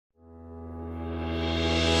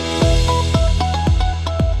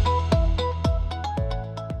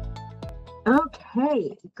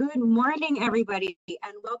Hey, good morning, everybody,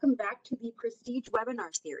 and welcome back to the Prestige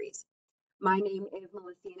webinar series. My name is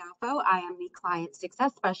Melissa Analfo. I am the Client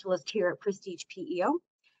Success Specialist here at Prestige PEO,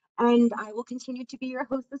 and I will continue to be your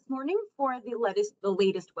host this morning for the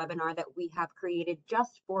latest webinar that we have created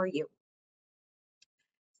just for you.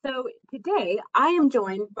 So today, I am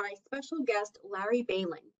joined by special guest Larry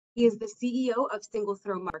Bailin. He is the CEO of Single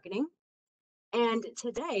Throw Marketing. And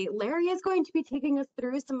today, Larry is going to be taking us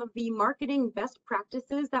through some of the marketing best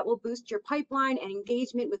practices that will boost your pipeline and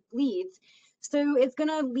engagement with leads. So it's going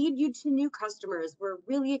to lead you to new customers. We're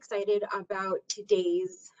really excited about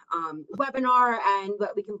today's webinar and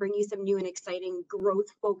what we can bring you some new and exciting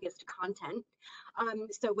growth-focused content.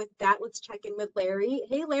 So with that, let's check in with Larry.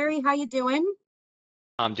 Hey, Larry, how you doing?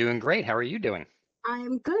 I'm doing great. How are you doing?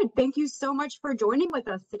 I'm good. Thank you so much for joining with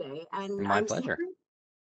us today. And My I'm pleasure. super.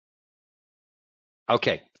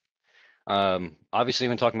 Okay. Obviously,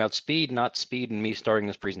 we've been talking about speed, not speed and me starting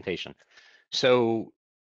this presentation. So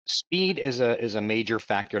speed is a major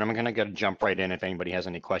factor, and I'm going to jump right in. If anybody has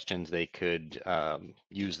any questions, they could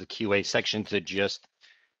use the QA section to just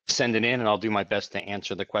send it in, and I'll do my best to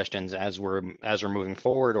answer the questions as we're moving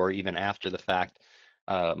forward or even after the fact.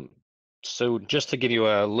 So just to give you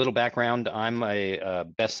a little background, I'm a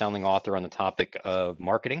best-selling author on the topic of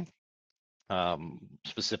marketing,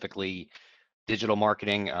 specifically digital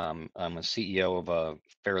marketing. I'm a CEO of a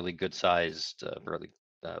fairly good-sized, fairly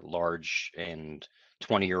large and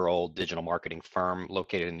 20-year-old digital marketing firm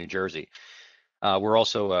located in New Jersey. We're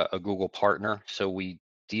also a Google partner, so we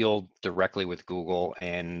deal directly with Google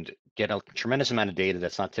and get a tremendous amount of data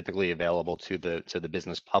that's not typically available to the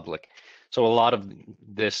business public. So a lot of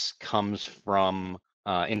this comes from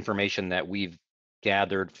information that we've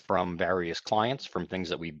gathered from various clients, from things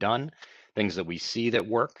that we've done, things that we see that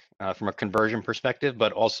work from a conversion perspective,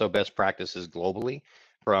 but also best practices globally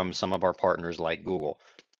from some of our partners like Google.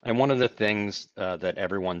 And one of the things that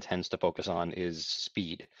everyone tends to focus on is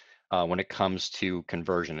speed. When it comes to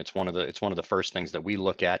conversion, it's one of the first things that we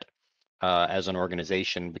look at as an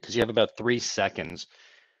organization, because you have about 3 seconds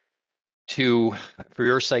for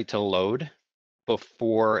your site to load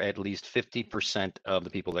before at least 50% of the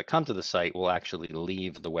people that come to the site will actually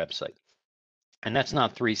leave the website. And that's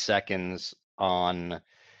not 3 seconds on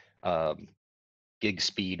gig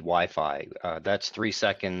speed Wi-Fi. That's 3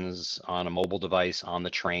 seconds on a mobile device, on the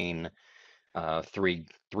train,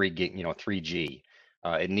 3G.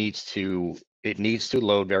 It needs to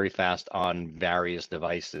load very fast on various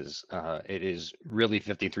devices. It is really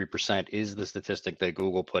 53% is the statistic that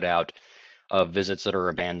Google put out of visits that are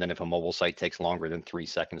abandoned if a mobile site takes longer than 3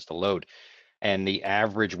 seconds to load. And the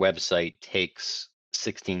average website takes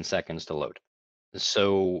 16 seconds to load.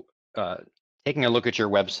 So taking a look at your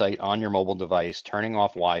website on your mobile device, turning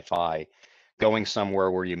off Wi-Fi, going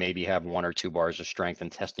somewhere where you maybe have 1 or 2 bars of strength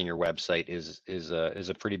and testing your website is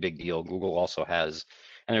a pretty big deal. Google also has,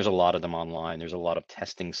 and there's a lot of them online, there's a lot of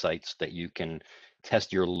testing sites that you can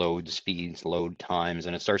test your load speeds, load times,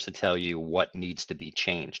 and it starts to tell you what needs to be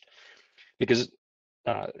changed. Because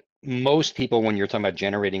most people, when you're talking about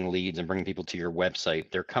generating leads and bringing people to your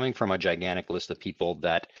website, they're coming from a gigantic list of people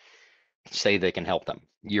that say they can help them.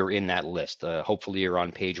 You're in that list. Hopefully you're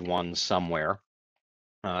on page 1 somewhere.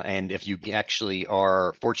 And if you actually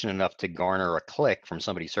are fortunate enough to garner a click from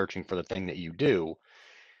somebody searching for the thing that you do,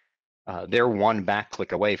 they're 1 back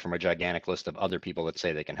click away from a gigantic list of other people that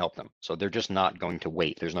say they can help them. So they're just not going to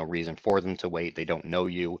wait. There's no reason for them to wait. They don't know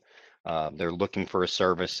you. They're looking for a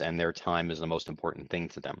service, and their time is the most important thing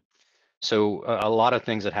to them. So a lot of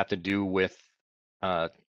things that have to do with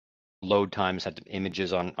load times, have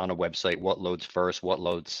images on a website, what loads first, what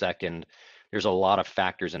loads second. There's a lot of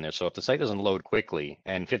factors in there. So if the site doesn't load quickly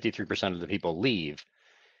and 53% of the people leave,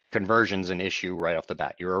 conversion's an issue right off the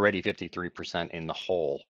bat. You're already 53% in the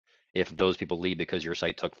hole if those people leave because your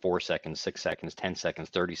site took 4 seconds, 6 seconds, 10 seconds,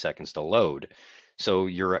 30 seconds to load. So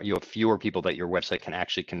you have fewer people that your website can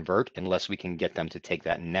actually convert unless we can get them to take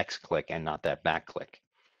that next click and not that back click.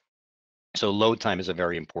 So load time is a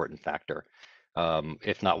very important factor,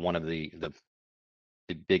 if not one of the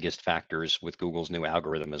biggest factors with Google's new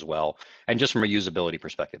algorithm as well. And just from a usability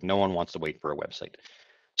perspective, no one wants to wait for a website.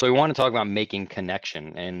 So we want to talk about making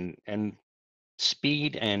connection and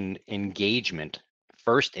speed and engagement.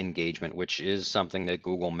 First engagement, which is something that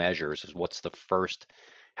Google measures, is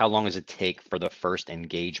how long does it take for the first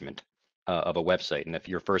engagement of a website? And if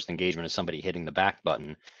your first engagement is somebody hitting the back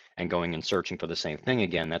button and going and searching for the same thing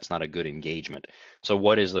again, that's not a good engagement. So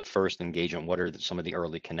what is the first engagement? What are some of the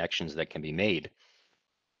early connections that can be made?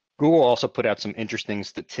 Google also put out some interesting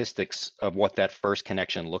statistics of what that first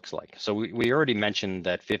connection looks like. So we already mentioned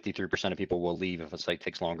that 53% of people will leave if a site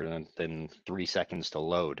takes longer than 3 seconds to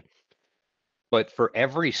load. But for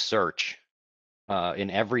every search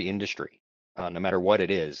in every industry, no matter what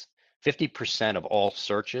it is, 50% of all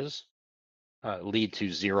searches lead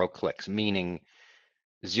to 0 clicks, meaning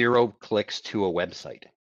 0 clicks to a website.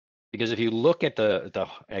 Because if you look at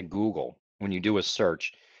at Google, when you do a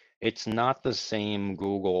search, it's not the same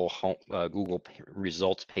Google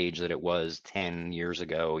results page that it was 10 years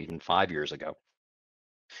ago, even 5 years ago.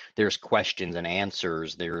 There's questions and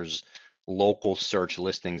answers. There's local search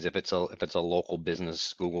listings. If it's a local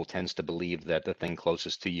business, Google tends to believe that the thing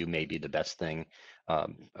closest to you may be the best thing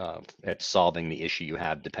at solving the issue you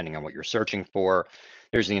have, depending on what you're searching for.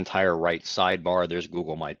 There's the entire right sidebar. There's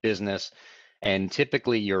Google My Business, and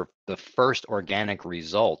typically the first organic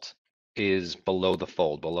result is below the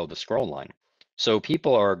fold, below the scroll line. So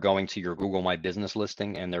people are going to your Google My Business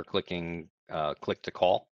listing and they're clicking click to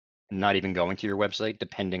call, not even going to your website,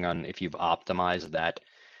 depending on if you've optimized that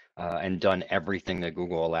and done everything that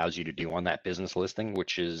Google allows you to do on that business listing,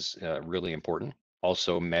 which is really important.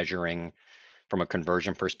 Also measuring from a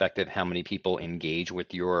conversion perspective, how many people engage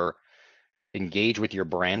with your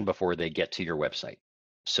brand before they get to your website.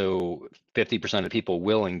 So 50% of people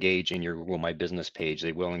will engage in your Google My Business page.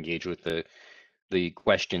 They will engage with the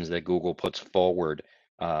questions that Google puts forward,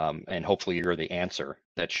 and hopefully you're the answer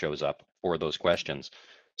that shows up for those questions.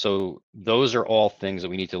 So those are all things that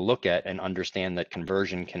we need to look at and understand that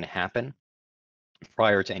conversion can happen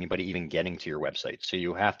prior to anybody even getting to your website. So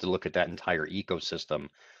you have to look at that entire ecosystem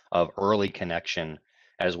of early connection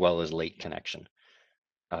as well as late connection.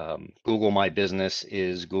 Google My Business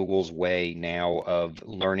is Google's way now of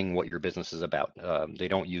learning what your business is about. They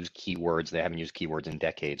don't use keywords. They haven't used keywords in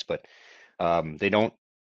decades, but they don't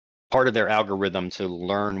part of their algorithm to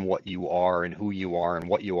learn what you are and who you are and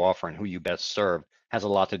what you offer and who you best serve has a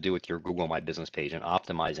lot to do with your Google My Business page and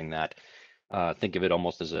optimizing that. Think of it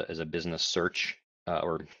almost as a business search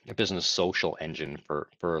or a business social engine,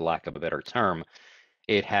 for lack of a better term.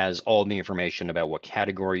 It has all the information about what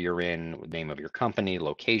category you're in, name of your company,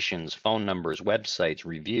 locations, phone numbers, websites,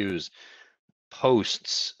 reviews,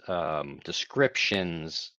 posts,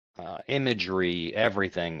 descriptions, imagery.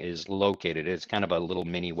 Everything is located. It's kind of a little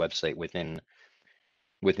mini website within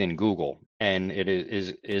Google, and it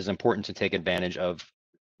is important to take advantage of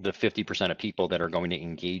the 50% of people that are going to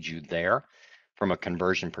engage you there from a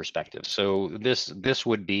conversion perspective. So this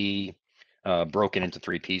would be broken into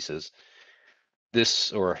 3 pieces.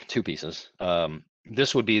 This or 2 pieces.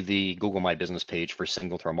 This would be the Google My Business page for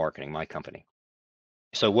single throw marketing, my company.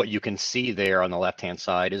 So what you can see there on the left-hand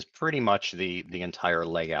side is pretty much the entire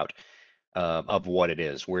layout of what it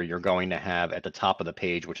is, where you're going to have at the top of the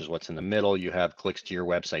page, which is what's in the middle, you have clicks to your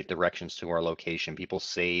website, directions to our location, people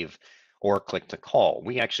save or click to call.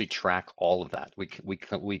 We actually track all of that.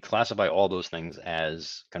 We classify all those things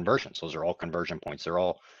as conversions. Those are all conversion points. They're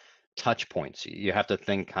all touch points. You have to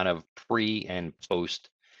think kind of pre and post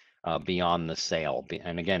beyond the sale.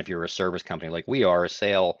 And again, if you're a service company like we are, a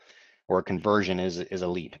sale or a conversion is a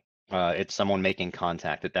lead. It's someone making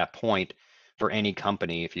contact at that point. For any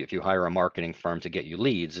company, if you hire a marketing firm to get you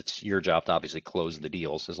leads, it's your job to obviously close the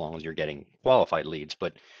deals as long as you're getting qualified leads.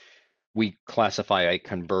 But we classify a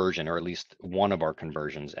conversion, or at least one of our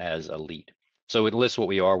conversions, as a lead. So it lists what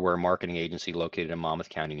we are. We're a marketing agency located in Monmouth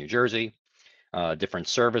County, New Jersey. Different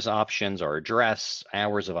service options, our address,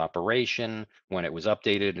 hours of operation, when it was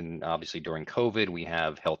updated, and obviously during COVID, we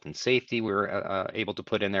have health and safety. We were able to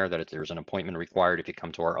put in there that there's an appointment required if you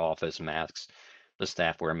come to our office, masks, the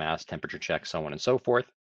staff wear masks, temperature checks, so on and so forth.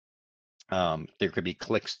 There could be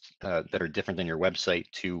clicks that are different than your website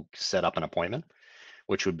to set up an appointment,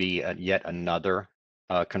 which would be yet another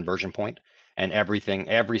conversion point. And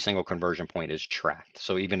every single conversion point is tracked.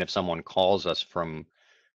 So even if someone calls us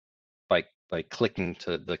by clicking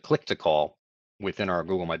to the click to call within our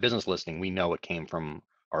Google My Business listing, we know it came from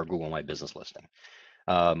our Google My Business listing.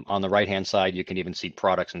 On the right-hand side, you can even see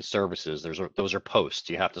products and services. Those are posts.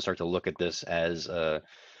 You have to start to look at this as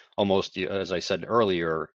almost, as I said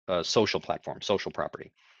earlier, a social platform, social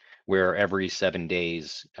property, where every 7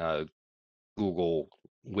 days, Google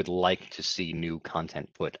would like to see new content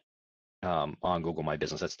put on Google My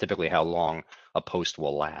Business. That's typically how long a post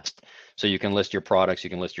will last. So you can list your products, you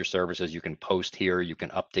can list your services, you can post here, you can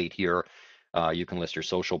update here, you can list your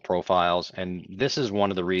social profiles. And this is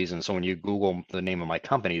one of the reasons, so when you Google the name of my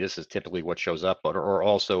company, this is typically what shows up. Or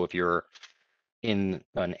also if you're in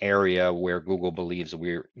an area where Google believes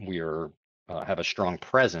we're have a strong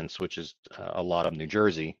presence, which is a lot of New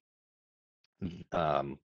Jersey,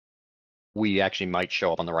 we actually might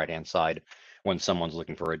show up on the right-hand side when someone's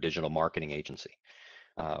looking for a digital marketing agency.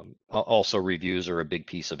 Also, reviews are a big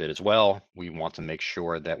piece of it as well. We want to make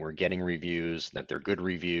sure that we're getting reviews, that they're good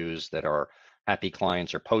reviews, that our happy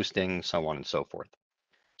clients are posting, so on and so forth.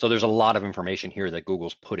 So there's a lot of information here that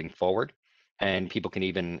Google's putting forward, and people can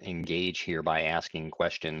even engage here by asking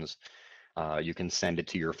questions. You can send it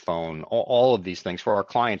to your phone. All of these things for our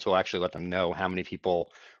clients will actually let them know how many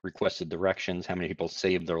people requested directions, how many people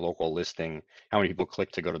saved their local listing, how many people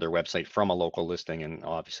clicked to go to their website from a local listing, and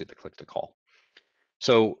obviously the click to call.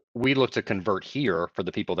 So we look to convert here for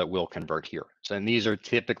the people that will convert here. So, and these are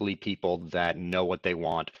typically people that know what they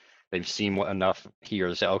want. They've seen enough here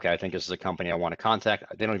to say, okay, I think this is a company I want to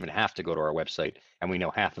contact. They don't even have to go to our website, and we know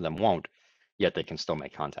half of them won't, yet they can still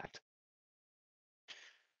make contact.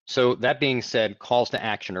 So that being said, calls to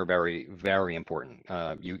action are very, very important.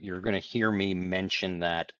 You're going to hear me mention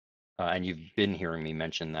that, and you've been hearing me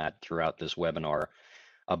mention that throughout this webinar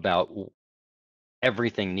about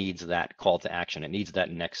everything needs that call to action. It needs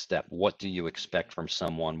that next step. What do you expect from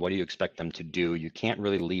someone? What do you expect them to do? You can't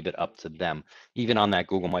really leave it up to them. Even on that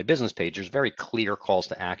Google My Business page, there's very clear calls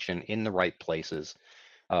to action in the right places,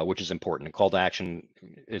 which is important. A call to action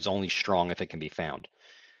is only strong if it can be found.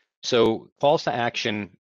 So calls to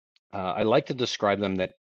action, I like to describe them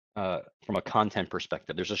that from a content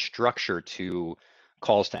perspective, there's a structure to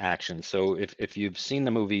calls to action. So if you've seen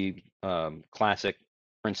the movie classic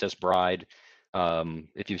Princess Bride,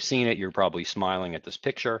 if you've seen it, you're probably smiling at this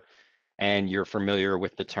picture and you're familiar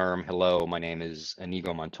with the term, hello, my name is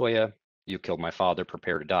Inigo Montoya. You killed my father,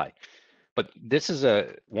 prepare to die. But this is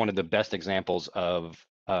one of the best examples of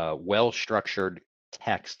well-structured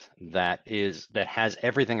text that has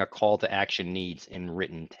everything a call to action needs in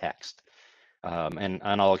written text. And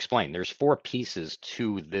I'll explain. There's 4 pieces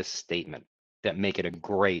to this statement that make it a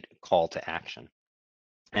great call to action.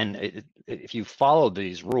 And if you follow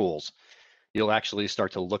these rules, you'll actually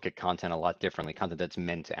start to look at content a lot differently, content that's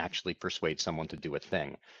meant to actually persuade someone to do a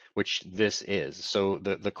thing, which this is. So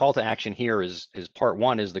the call to action here is part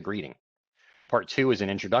 1 is the greeting. Part 2 is an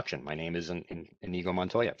introduction. My name is Inigo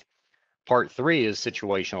Montoya. Part 3 is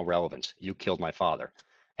situational relevance. You killed my father.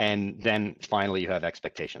 And then finally you have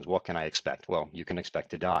expectations. What can I expect? Well, you can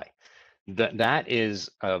expect to die. That is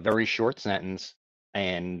a very short sentence,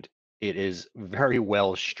 and it is very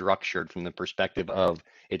well structured from the perspective of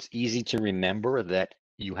it's easy to remember that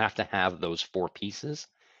you have to have those 4 pieces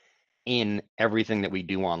in everything that we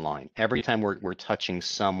do online. Every time we're touching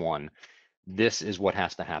someone, this is what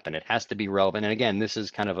has to happen. It has to be relevant. And again, this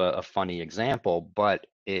is kind of a funny example, but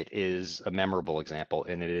it is a memorable example,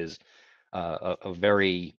 and it is a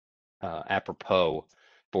very apropos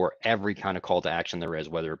for every kind of call to action there is,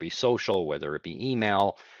 whether it be social, whether it be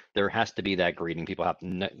email. There has to be that greeting. People have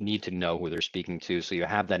to need to know who they're speaking to. So you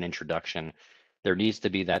have that introduction. There needs to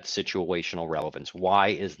be that situational relevance. Why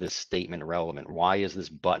is this statement relevant? Why is this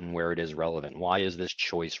button where it is relevant? Why is this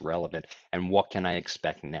choice relevant? And what can I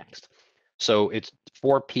expect next? So it's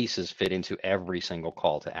 4 pieces fit into every single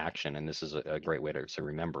call to action, and this is a great way to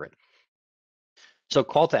remember it. So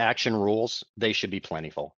call to action rules, they should be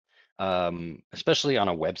plentiful, especially on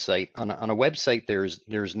a website. On a website,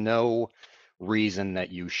 there's no reason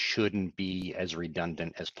that you shouldn't be as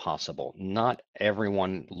redundant as possible. Not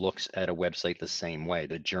everyone looks at a website the same way.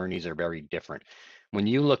 The journeys are very different. When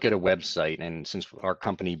you look at a website, and since our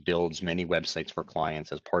company builds many websites for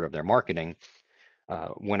clients as part of their marketing,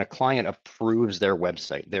 when a client approves their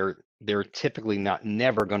website, they're typically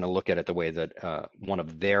never going to look at it the way that one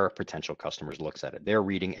of their potential customers looks at it. They're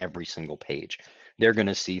reading every single page. They're going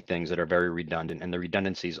to see things that are very redundant, and the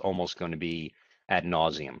redundancy is almost going to be ad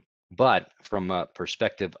nauseum. But from a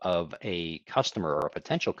perspective of a customer or a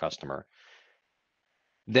potential customer,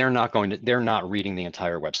 they're not reading the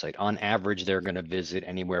entire website. On average, they're going to visit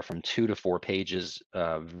anywhere from 2 to 4 pages.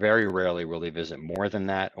 Very rarely will they visit more than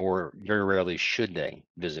that, or very rarely should they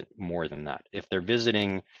visit more than that. If they're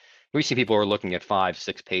visiting, we see people who are looking at 5,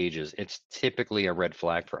 6 pages. It's typically a red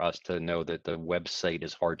flag for us to know that the website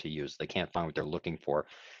is hard to use. They can't find what they're looking for,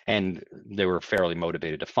 and they were fairly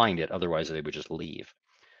motivated to find it. Otherwise, they would just leave.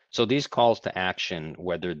 So these calls to action,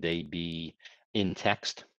 whether they be in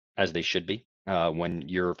text, as they should be, when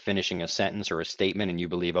you're finishing a sentence or a statement and you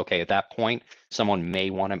believe, okay, at that point, someone may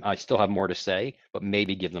want to, I still have more to say, but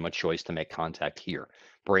maybe give them a choice to make contact here.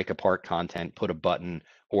 Break apart content, put a button,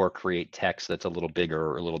 or create text that's a little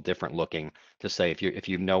bigger or a little different looking to say, if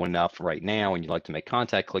you know enough right now and you'd like to make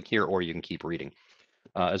contact, click here, or you can keep reading.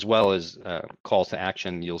 As well as calls to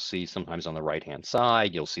action, you'll see sometimes on the right-hand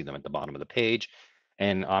side, you'll see them at the bottom of the page.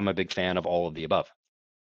 And I'm a big fan of all of the above.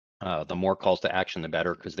 The more calls to action, the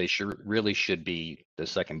better, because they really should be the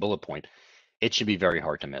second bullet point. It should be very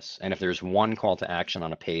hard to miss. And if there's one call to action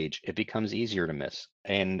on a page, it becomes easier to miss.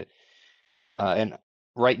 And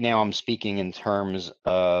right now I'm speaking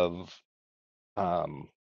um,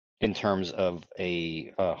 in terms of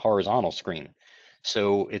a horizontal screen.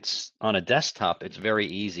 So it's on a desktop, it's very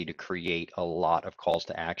easy to create a lot of calls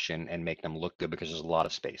to action and make them look good because there's a lot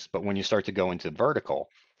of space. But when you start to go into vertical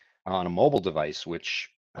on a mobile device,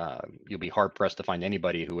 which you'll be hard pressed to find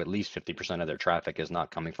anybody who at least 50% of their traffic is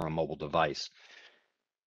not coming from a mobile device,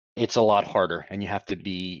 it's a lot harder, and you have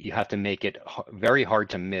to make it very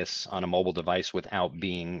hard to miss on a mobile device without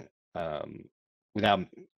being without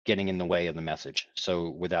getting in the way of the message. So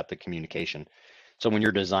without the communication. So when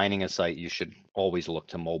you're designing a site, you should always look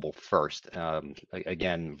to mobile first.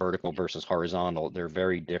 Again, vertical versus horizontal, they're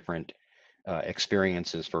very different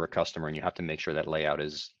experiences for a customer, and you have to make sure that layout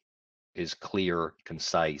is clear,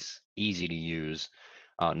 concise, easy to use,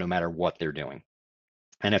 no matter what they're doing.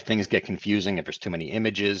 And if things get confusing, if there's too many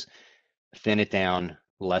images, thin it down,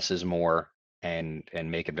 less is more, and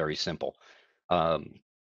make it very simple. Um,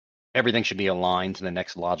 Everything should be aligned to the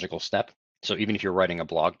next logical step. So even if you're writing a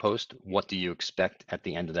blog post, what do you expect at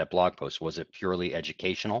the end of that blog post? Was it purely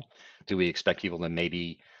educational? Do we expect people to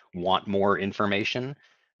maybe want more information?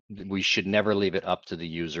 We should never leave it up to the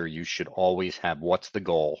user. You should always have what's the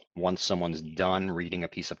goal. Once someone's done reading a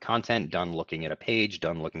piece of content, done looking at a page,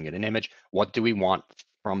 done looking at an image, what do we want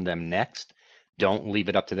from them next? Don't leave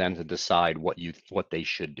it up to them to decide what they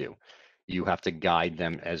should do. You have to guide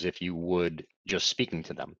them as if you would just speaking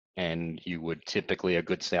to them. And you would typically, a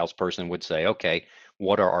good salesperson would say, okay,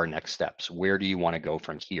 what are our next steps? Where do you want to go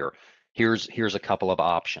from here? Here's a couple of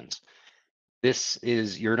options.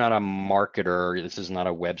 You're not a marketer. This is not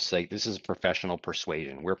a website. This is professional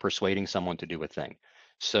persuasion. We're persuading someone to do a thing.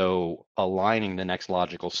 So aligning the next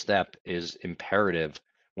logical step is imperative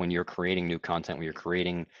when you're creating new content, when you're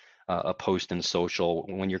creating a post in social,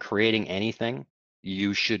 when you're creating anything,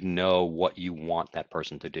 you should know what you want that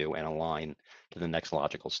person to do and align to the next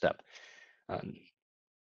logical step. Um,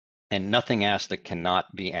 and nothing asked that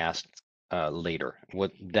cannot be asked later.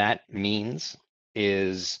 What that means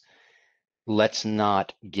is let's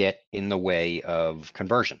not get in the way of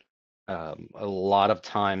conversion. A lot of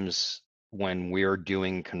times when we're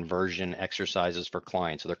doing conversion exercises for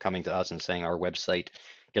clients, so they're coming to us and saying our website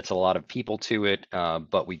gets a lot of people to it,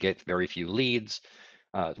 but we get very few leads.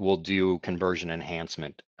 We'll do conversion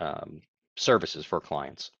enhancement services for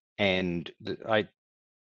clients. And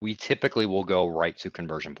we typically will go right to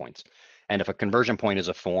conversion points. And if a conversion point is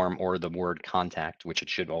a form or the word contact, which it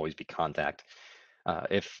should always be contact,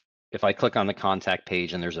 if I click on the contact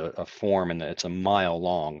page and there's a form and it's a mile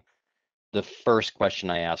long, the first question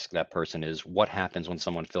I ask that person is, what happens when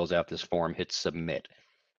someone fills out this form, hits submit?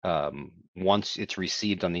 Once it's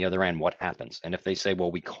received on the other end, what happens? And if they say,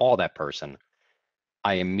 well, we call that person,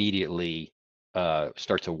 I immediately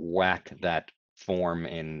start to whack that form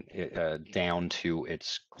down to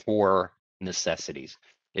its core necessities.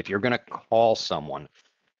 If you're going to call someone,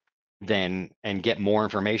 then and get more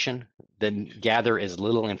information, then gather as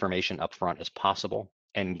little information up front as possible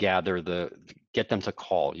and get them to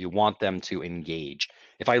call. You want them to engage.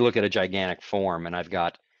 If I look at a gigantic form and I've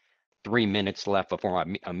got 3 minutes left before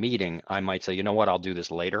a meeting, I might say, you know what, I'll do this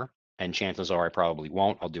later. And chances are I probably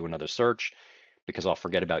won't. I'll do another search because I'll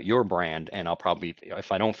forget about your brand, and I'll probably,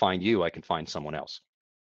 if I don't find you, I can find someone else.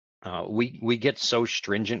 We get so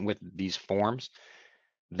stringent with these forms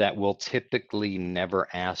that will typically never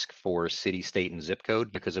ask for city, state, and zip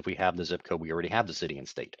code, because if we have the zip code, we already have the city and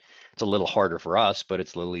state. It's a little harder for us, but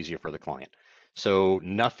it's a little easier for the client. So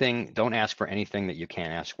don't ask for anything that you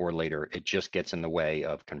can't ask for later. It just gets in the way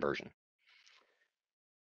of conversion.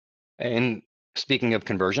 And speaking of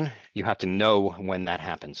conversion, you have to know when that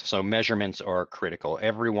happens. So measurements are critical.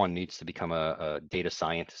 Everyone needs to become a data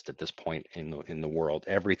scientist at this point in the world.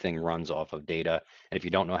 Everything runs off of data. And if you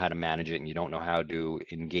don't know how to manage it and you don't know how to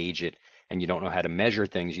engage it and you don't know how to measure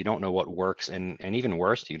things, you don't know what works. And even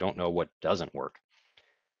worse, you don't know what doesn't work.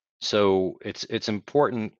 So it's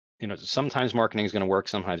important, sometimes marketing is going to work,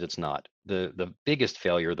 sometimes it's not. The biggest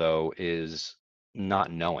failure though is not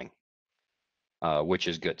knowing. Which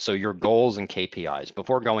is good. So your goals and KPIs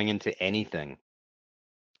before going into anything,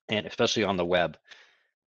 and especially on the web,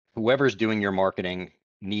 whoever's doing your marketing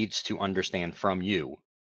needs to understand from you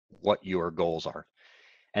what your goals are.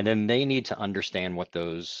 And then they need to understand what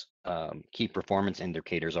those key performance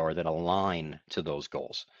indicators are that align to those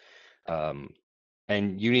goals. And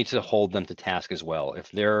you need to hold them to task as well. If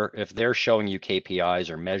they're showing you KPIs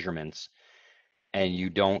or measurements and you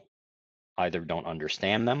don't either don't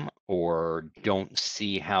understand them or don't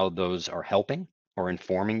see how those are helping or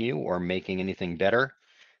informing you or making anything better,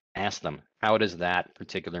 ask them, how does that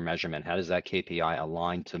particular measurement, how does that KPI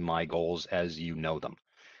align to my goals as you know them,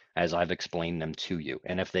 as I've explained them to you?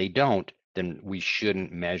 And if they don't, then we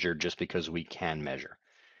shouldn't measure just because we can measure.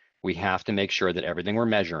 We have to make sure that everything we're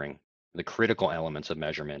measuring, the critical elements of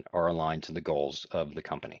measurement, are aligned to the goals of the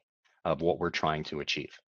company, of what we're trying to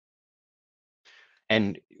achieve.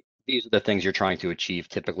 And these are the things you're trying to achieve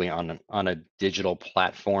typically on a digital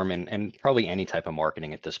platform, and probably any type of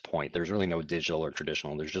marketing at this point. There's really no digital or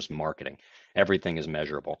traditional, there's just marketing. Everything is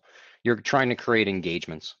measurable. You're trying to create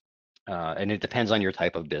engagements, and it depends on your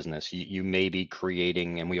type of business. You may be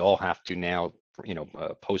creating, and we all have to now,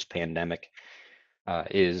 post-pandemic,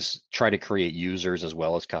 is try to create users as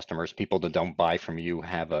well as customers. People that don't buy from you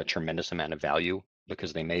have a tremendous amount of value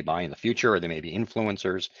because they may buy in the future or they may be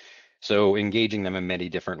influencers. So engaging them in many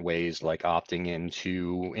different ways, like opting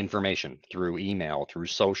into information through email, through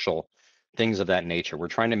social, things of that nature. We're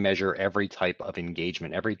trying to measure every type of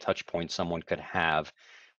engagement, every touch point someone could have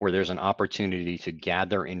where there's an opportunity to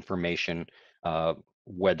gather information,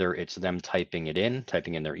 whether it's them typing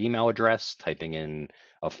in their email address, typing in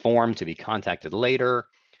a form to be contacted later,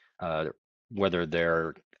 uh, whether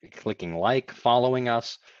they're clicking like, following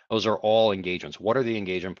us. Those are all engagements. What are the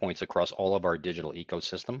engagement points across all of our digital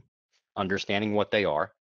ecosystem? Understanding what they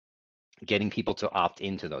are, getting people to opt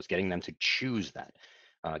into those, getting them to choose that.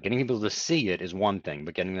 Getting people to see it is one thing,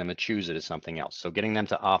 but getting them to choose it is something else. So getting them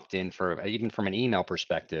to opt in, for even from an email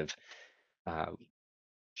perspective, uh,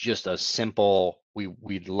 just a simple,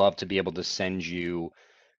 we'd love to be able to send you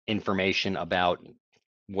information about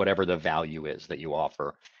whatever the value is that you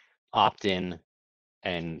offer. Opt in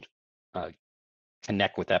and uh,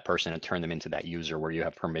 connect with that person and turn them into that user where you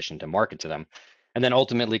have permission to market to them. And then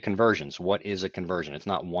ultimately conversions. What is a conversion? It's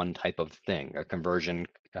not one type of thing. A conversion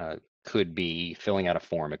could be filling out a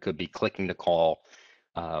form. It could be clicking to call.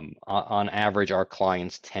 On average, our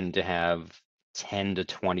clients tend to have 10 to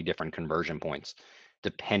 20 different conversion points,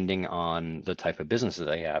 depending on the type of business that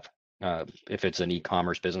they have. If it's an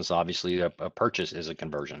e-commerce business, obviously a purchase is a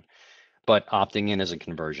conversion, but opting in is a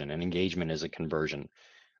conversion, and engagement is a conversion.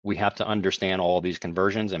 We have to understand all these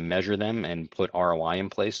conversions and measure them and put ROI in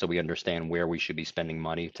place so we understand where we should be spending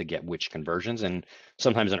money to get which conversions. And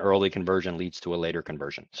sometimes an early conversion leads to a later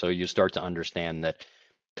conversion. So you start to understand that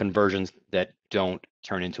conversions that don't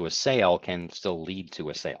turn into a sale can still lead to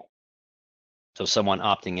a sale. So someone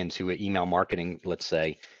opting into an email marketing, let's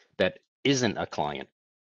say, that isn't a client,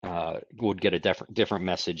 would get a different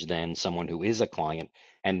message than someone who is a client,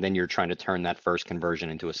 and then you're trying to turn that first conversion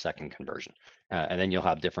into a second conversion, and then you'll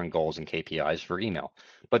have different goals and KPIs for email.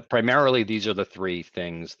 But primarily, these are the three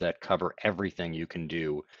things that cover everything you can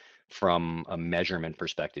do from a measurement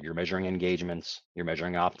perspective. You're measuring engagements, you're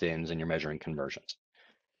measuring opt-ins, and you're measuring conversions.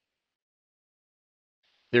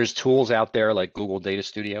 There's tools out there like Google Data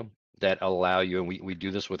Studio that allow you, and we do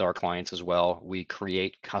this with our clients as well. We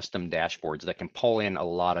create custom dashboards that can pull in a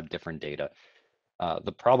lot of different data.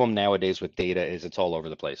 The problem nowadays with data is it's all over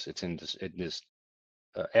the place. It's in this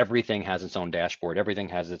everything has its own dashboard. Everything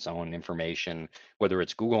has its own information, whether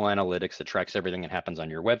it's Google Analytics that tracks everything that happens on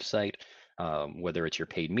your website, whether it's your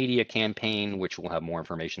paid media campaign, which will have more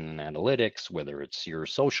information than analytics, whether it's your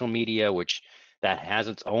social media, which that has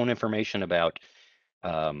its own information about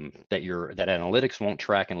that analytics won't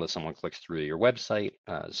track unless someone clicks through your website.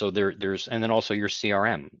 So there's, and then also your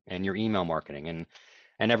CRM and your email marketing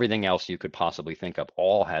and everything else you could possibly think of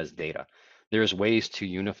all has data. There's ways to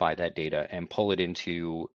unify that data and pull it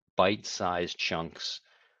into bite-sized chunks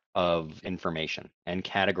of information and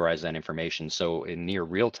categorize that information. So in near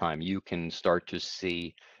real time, you can start to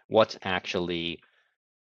see what's actually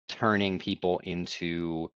turning people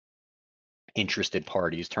into interested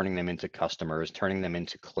parties, turning them into customers, turning them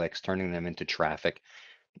into clicks, turning them into traffic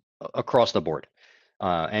across the board.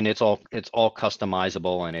 And it's all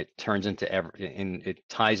customizable, and it turns into it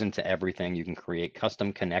ties into everything. You can create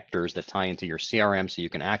custom connectors that tie into your CRM, so you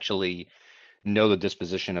can actually know the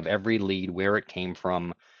disposition of every lead, where it came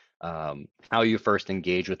from, how you first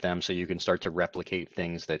engage with them, so you can start to replicate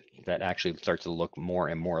things that actually start to look more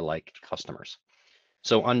and more like customers.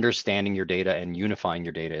 So understanding your data and unifying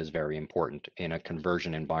your data is very important in a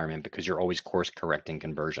conversion environment because you're always course correcting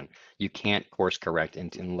conversion. You can't course correct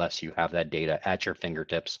unless you have that data at your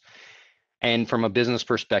fingertips. And from a business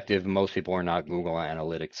perspective, most people are not Google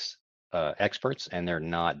Analytics experts, and they're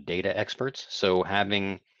not data experts. So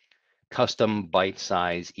having custom,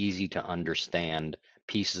 bite-size, easy to understand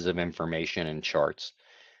pieces of information and charts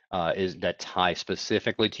is that tie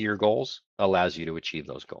specifically to your goals allows you to achieve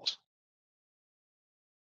those goals.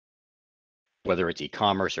 whether it's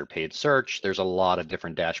e-commerce or paid search. There's a lot of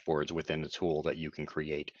different dashboards within the tool that you can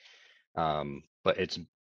create. But it's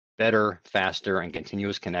better, faster, and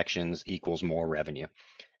continuous connections equals more revenue.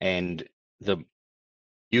 And the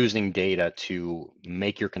using data to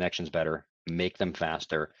make your connections better, make them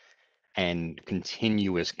faster, and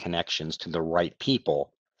continuous connections to the right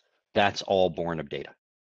people, that's all born of data.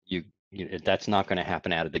 That's not going to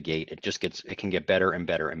happen out of the gate. It can get better and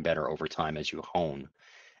better and better over time as you hone.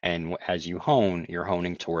 And as you hone, you're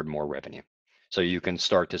honing toward more revenue. So you can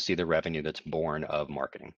start to see the revenue that's born of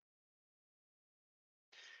marketing.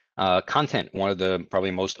 Content, one of the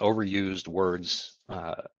probably most overused words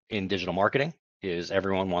in digital marketing is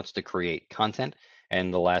everyone wants to create content.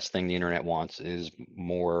 And the last thing the internet wants is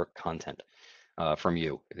more content from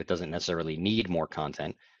you. It doesn't necessarily need more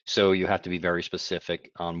content. So you have to be very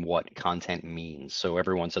specific on what content means. So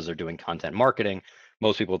everyone says they're doing content marketing.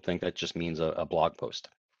 Most people think that just means a blog post,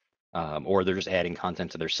 or they're just adding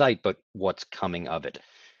content to their site, but what's coming of it?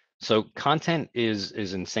 So content is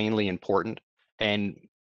insanely important, and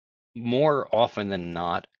more often than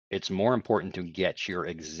not, it's more important to get your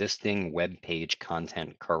existing web page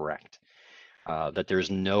content correct. That there's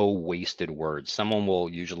no wasted words. Someone will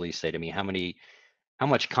usually say to me, how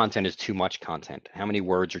much content is too much content? How many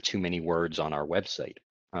words are too many words on our website?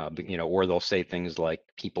 Or they'll say things like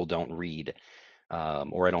people don't read,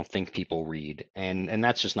 or I don't think people read, and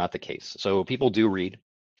that's just not the case. So people do read.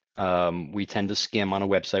 We tend to skim on a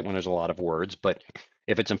website when there's a lot of words, but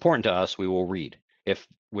if it's important to us, we will read.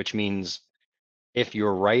 Which means if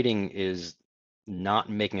your writing is not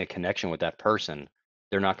making a connection with that person,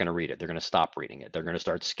 they're not going to read it. They're going to stop reading it. They're going to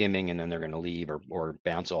start skimming, and then they're going to leave or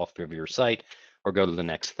bounce off of your site or go to the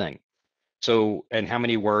next thing. So, and how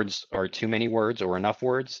many words are too many words or enough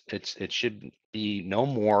words? It should be no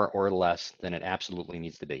more or less than it absolutely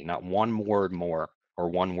needs to be. Not one word more or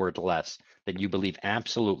one word less that you believe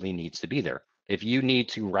absolutely needs to be there. If you need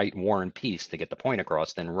to write War and Peace to get the point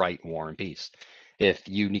across, then write War and Peace. If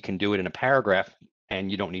you can do it in a paragraph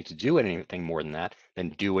and you don't need to do anything more than that, then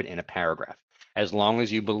do it in a paragraph. As long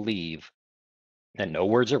as you believe that no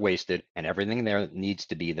words are wasted and everything there needs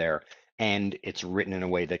to be there, and it's written in a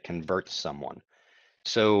way that converts someone.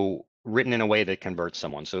 So written in a way that converts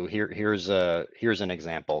someone. So here's an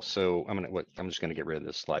example. So I'm just gonna get rid of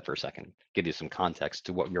this slide for a second, give you some context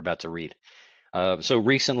to what you're about to read. So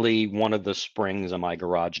recently, one of the springs on my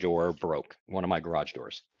garage door broke, one of my garage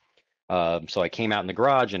doors. So I came out in the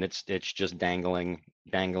garage and it's just dangling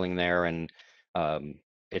there, and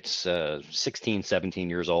it's 16, 17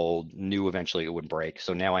 years old, knew eventually it would break.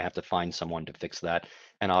 So now I have to find someone to fix that.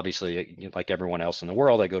 And obviously, like everyone else in the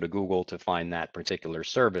world, I go to Google to find that particular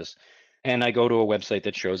service. And I go to a website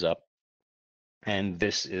that shows up. And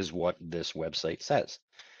this is what this website says.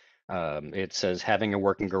 It says having a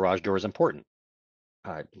working garage door is important.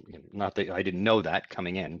 Not that I didn't know that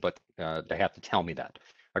coming in, but they have to tell me that.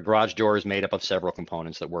 A garage door is made up of several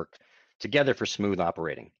components that work together for smooth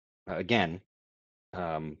operating. Again,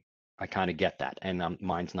 I kind of get that, and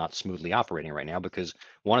mine's not smoothly operating right now because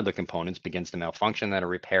one of the components begins to malfunction and a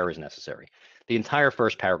repair is necessary. The entire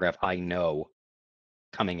first paragraph I know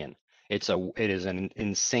coming in. It is an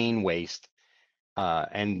insane waste,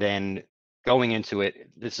 and then going into it,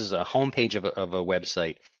 this is a homepage of a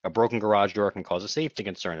website. A broken garage door can cause a safety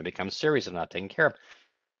concern. It becomes serious if not taken care of.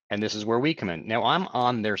 And this is where we come in. Now I'm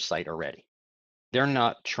on their site already. They're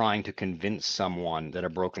not trying to convince someone that a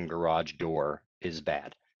broken garage door is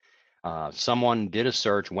bad. Someone did a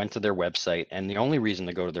search, went to their website, and the only reason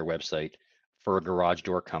to go to their website for a garage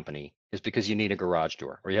door company is because you need a garage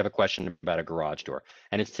door or you have a question about a garage door.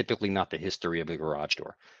 And it's typically not the history of the garage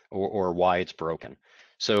door or why it's broken.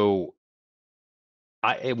 So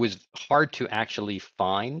it was hard to actually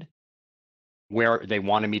find where they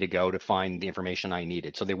wanted me to go to find the information I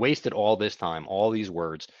needed. So they wasted all this time, all these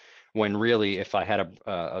words, when really if I had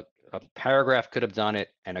a paragraph could have done it,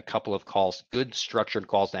 and a couple of calls, good structured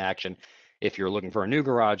calls to action. If you're looking for a new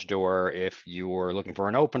garage door, if you're looking for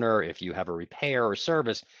an opener, if you have a repair or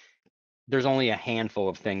service, there's only a handful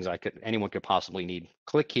of things anyone could possibly need.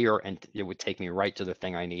 Click here and it would take me right to the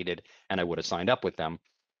thing I needed, and I would have signed up with them.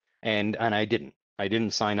 And I didn't. I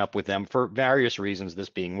didn't sign up with them for various reasons, this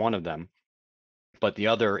being one of them. But the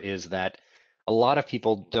other is that a lot of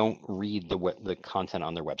people don't read the content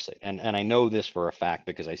on their website. And I know this for a fact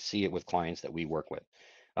because I see it with clients that we work with,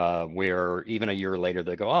 where even a year later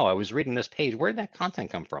they go, oh, I was reading this page. Where did that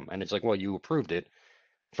content come from? And it's like, well, you approved it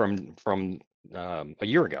from a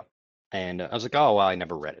year ago. And I was like, oh, well, I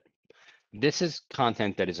never read it. This is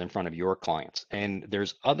content that is in front of your clients. And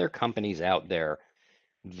there's other companies out there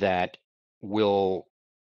that will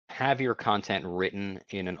have your content written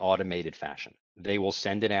in an automated fashion. They will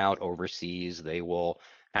send it out overseas. They will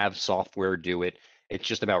have software do it. It's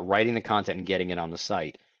just about writing the content and getting it on the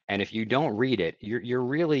site. And if you don't read it, you're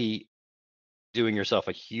really doing yourself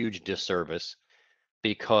a huge disservice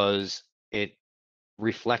because it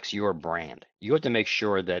reflects your brand. You have to make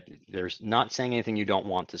sure that there's not saying anything you don't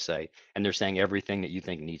want to say, and they're saying everything that you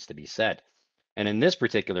think needs to be said. And in this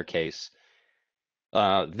particular case,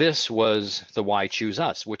 this was the why choose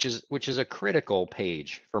us, which is a critical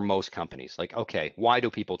page for most companies. Like, okay, why do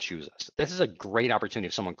people choose us? This is a great opportunity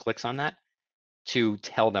if someone clicks on that to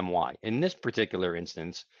tell them why. In this particular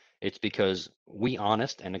instance, it's because we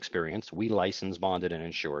honest and experienced, we licensed, bonded, and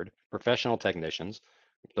insured professional technicians,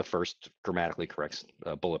 the first grammatically correct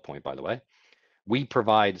bullet point, by the way. We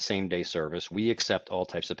provide same day service. We accept all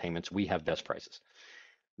types of payments. We have best prices.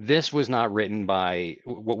 This was not written by,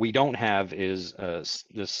 what we don't have is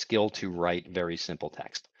the skill to write very simple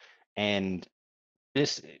text. And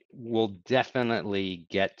this will definitely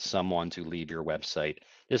get someone to leave your website.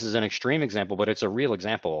 This is an extreme example, but it's a real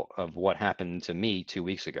example of what happened to me 2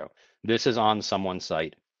 weeks ago. This is on someone's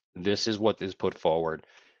site. This is what is put forward.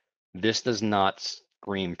 This does not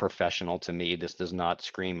scream professional to me. This does not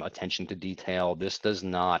scream attention to detail. Uh, this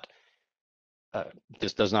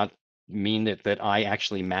does not mean that I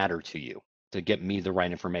actually matter to you. To get me the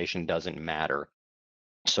right information doesn't matter.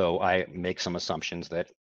 So I make some assumptions that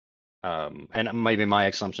and maybe my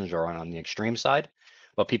assumptions are on the extreme side,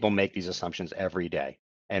 but people make these assumptions every day.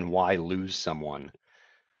 And why lose someone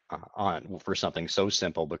on for something so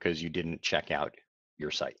simple because you didn't check out your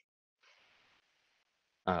site?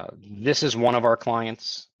 This is one of our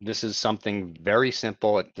clients. This is something very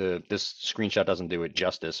simple. This screenshot doesn't do it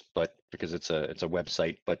justice, but because it's a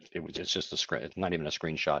website, but it's just a screen. It's not even a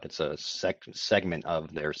screenshot. It's a segment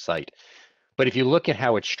of their site. But if you look at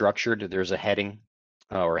how it's structured, there's a heading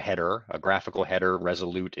or a header, a graphical header.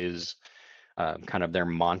 Resolute is kind of their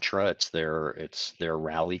mantra. It's their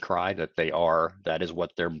rally cry that is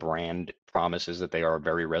what their brand promises, that they are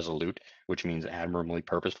very resolute, which means admirably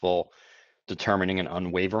purposeful, determining and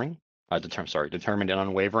unwavering. Determined and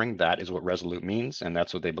unwavering. That is what resolute means, and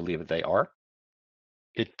that's what they believe that they are.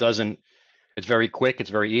 It doesn't. It's very quick. It's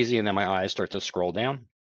very easy, and then my eyes start to scroll down.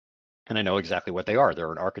 And I know exactly what they are.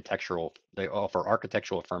 They offer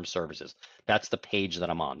architectural firm services. That's the page that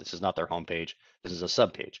I'm on. This is not their homepage. This is a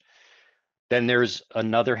subpage. Then there's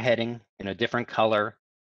another heading in a different color.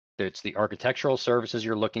 It's the architectural services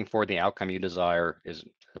you're looking for. The outcome you desire is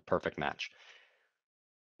a perfect match.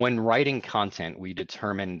 When writing content, we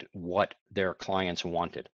determined what their clients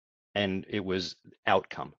wanted, and it was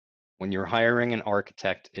outcome. When you're hiring an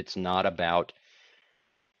architect, it's not about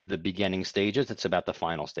the beginning stages, it's about the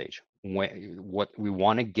final stage. What we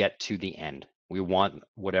want to get to the end. We want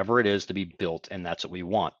whatever it is to be built, and that's what we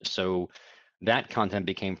want. So that content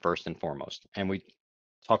became first and foremost. And we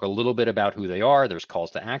talk a little bit about who they are. There's calls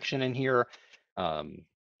to action in here.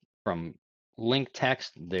 From link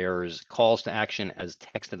text, there's calls to action as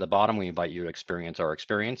text at the bottom. We invite you to experience our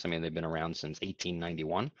experience. I mean, they've been around since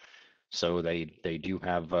 1891. So they do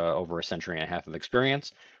have over a century and a half of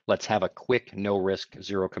experience. Let's have a quick, no risk,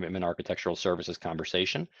 zero commitment architectural services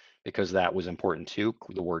conversation, because that was important too.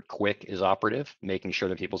 The word quick is operative, making sure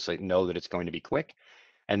that people know that it's going to be quick.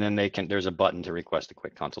 And then there's a button to request a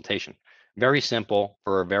quick consultation. Very simple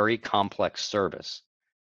for a very complex service.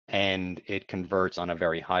 And it converts on a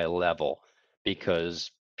very high level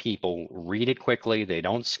because people read it quickly. They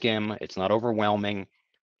don't skim. It's not overwhelming.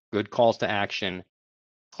 Good calls to action.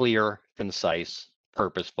 Clear, concise,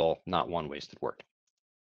 purposeful, not one wasted word.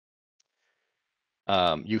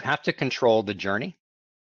 You have to control the journey.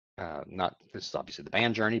 This is obviously the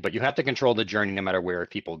band journey, but you have to control the journey no matter where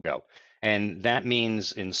people go. And that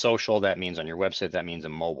means in social, that means on your website, that means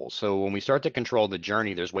in mobile. So when we start to control the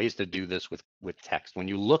journey, there's ways to do this with text. When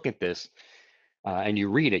you look at this and you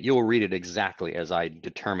read it, you'll read it exactly as I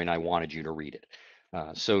determined I wanted you to read it.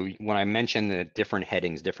 So when I mentioned the different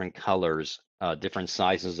headings, different colors, different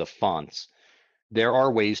sizes of fonts, there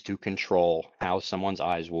are ways to control how someone's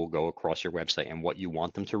eyes will go across your website and what you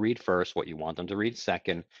want them to read first, what you want them to read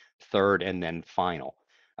second, third, and then final.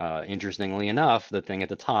 Interestingly enough, the thing at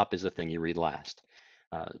the top is the thing you read last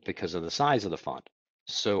because of the size of the font.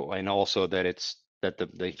 So, and also that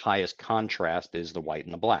the highest contrast is the white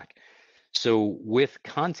and the black. So with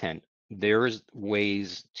content, there's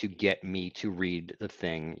ways to get me to read the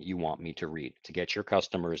thing you want me to read, to get your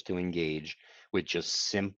customers to engage with just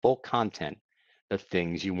simple content, the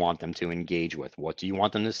things you want them to engage with. What do you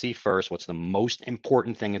want them to see first? What's the most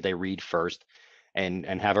important thing that they read first? And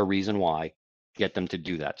have a reason why. Get them to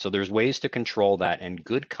do that. So there's ways to control that, and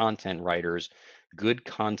good content writers good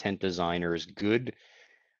content designers, good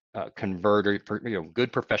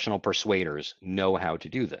good professional persuaders know how to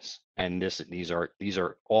do this. And these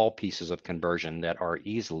are all pieces of conversion that are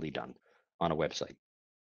easily done on a website.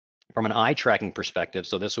 From an eye tracking perspective,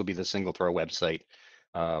 so this will be the single throw website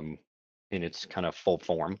um, in its kind of full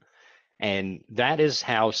form. And that is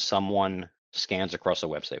how someone scans across a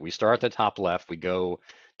website. We start at the top left, we go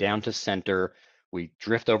down to center, we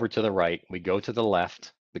drift over to the right, we go to the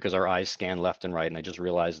left because our eyes scan left and right. And I just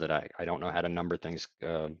realized that I don't know how to number things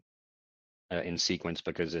in sequence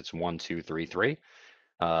because it's 1, 2, 3, 3.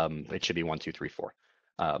 It should be 1, 2, 3, 4.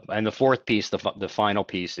 And the fourth piece, the final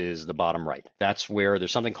piece, is the bottom right. That's where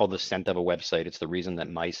there's something called the scent of a website. It's the reason that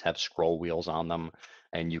mice have scroll wheels on them,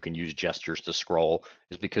 and you can use gestures to scroll,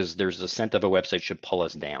 is because there's the scent of a website should pull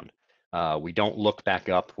us down. We don't look back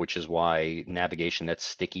up, which is why navigation that's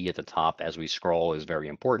sticky at the top as we scroll is very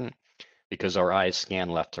important, because our eyes scan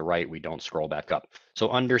left to right, we don't scroll back up. So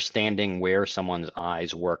understanding where someone's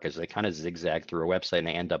eyes work as they kind of zigzag through a website and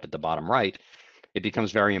they end up at the bottom right, it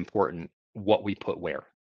becomes very important what we put where.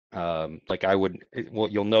 Like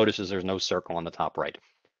what you'll notice is there's no circle on the top right.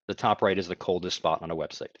 The top right is the coldest spot on a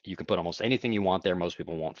website. You can put almost anything you want there. Most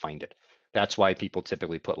people won't find it. That's why people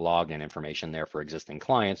typically put login information there for existing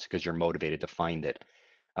clients, because you're motivated to find it.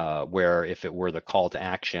 Where if it were the call to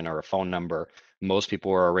action or a phone number, most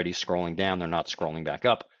people are already scrolling down. They're not scrolling back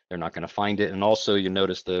up. They're not going to find it. And also you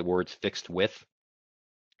notice the words fixed width.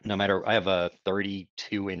 No matter, I have a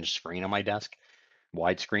 32-inch screen on my desk,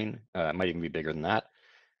 widescreen. It might even be bigger than that.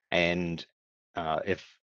 And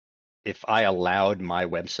if I allowed my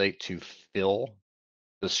website to fill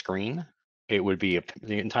the screen, it would be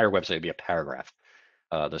the entire website would be a paragraph.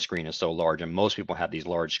 The screen is so large, and most people have these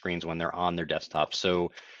large screens when they're on their desktop.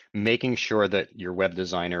 So making sure that your web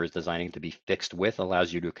designer is designing to be fixed width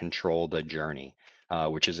allows you to control the journey,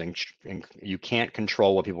 which is you can't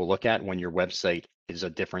control what people look at when your website is a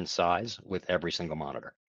different size with every single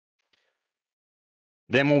monitor.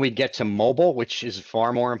 Then when we get to mobile, which is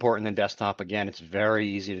far more important than desktop, again, it's very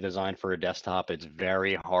easy to design for a desktop. It's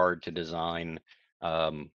very hard to design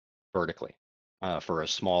vertically for a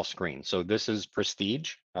small screen. So this is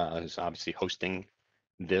Prestige, who's obviously hosting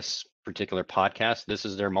this particular podcast. This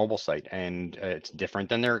is their mobile site, and it's different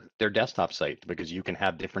than their desktop site because you can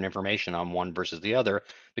have different information on one versus the other,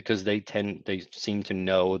 because they seem to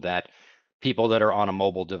know that people that are on a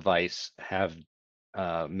mobile device have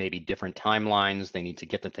maybe different timelines. They need to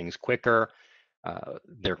get to things quicker.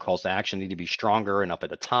 Their calls to action need to be stronger and up at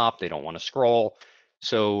the top. They don't want to scroll.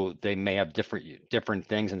 So they may have different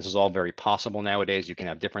things, and this is all very possible nowadays. You can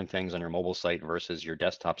have different things on your mobile site versus your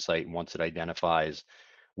desktop site. Once it identifies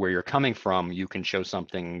where you're coming from, you can show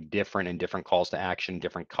something different and different calls to action,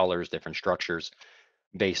 different colors, different structures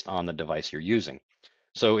based on the device you're using.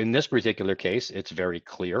 So in this particular case, it's very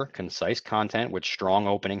clear, concise content with strong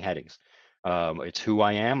opening headings. It's who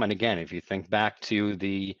I am. And again, if you think back to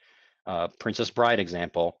the Princess Bride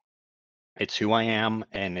example, it's who I am,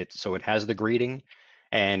 and so it has the greeting,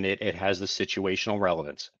 and it has the situational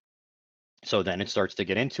relevance. So then it starts to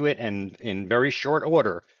get into it, and in very short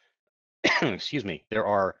order, excuse me, there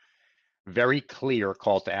are very clear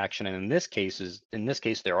calls to action. And in this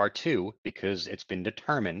case, there are two, because it's been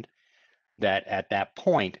determined that at that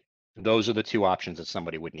point, those are the two options that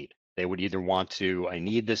somebody would need. They would either want to, I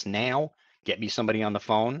need this now, get me somebody on the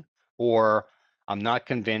phone, or I'm not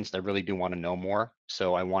convinced, I really do want to know more,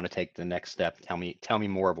 so I want to take the next step. Tell me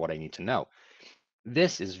more of what I need to know.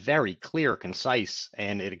 This is very clear, concise,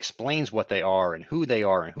 and it explains what they are and who they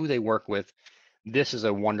work with. This is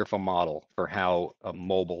a wonderful model for how a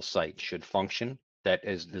mobile site should function that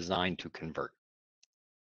is designed to convert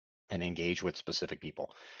and engage with specific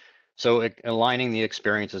people. So aligning the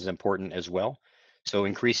experience is important as well. So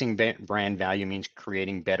increasing brand value means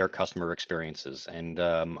creating better customer experiences. And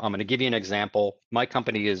I'm going to give you an example. My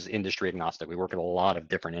company is industry agnostic. We work in a lot of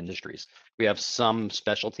different industries. We have some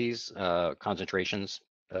specialties, concentrations,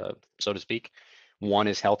 so to speak. One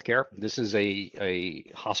is healthcare. This is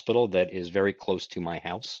a hospital that is very close to my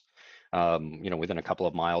house, within a couple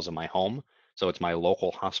of miles of my home. So it's my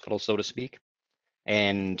local hospital, so to speak.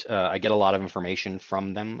 And I get a lot of information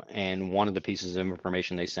from them. And one of the pieces of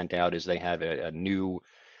information they sent out is they have a new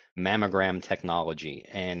mammogram technology,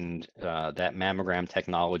 and that mammogram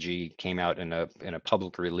technology came out in a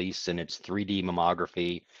public release, and it's 3D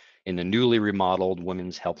mammography in the newly remodeled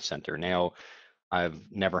Women's Health Center. Now, I've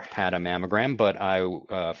never had a mammogram,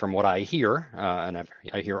 but from what I hear, and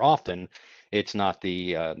I hear often, it's not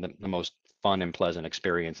the most fun and pleasant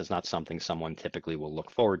experience. It's not something someone typically will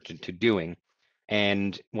look forward to doing.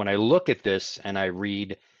 And when I look at this and I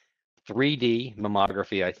read 3D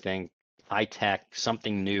mammography, I think high tech,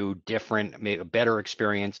 something new, different, maybe a better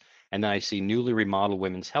experience. And then I see newly remodeled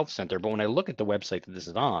women's health center. But when I look at the website that this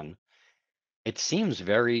is on, it seems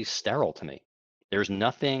very sterile to me. There's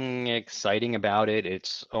nothing exciting about it.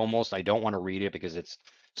 It's almost, I don't want to read it because it's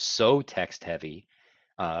so text heavy.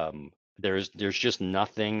 There's just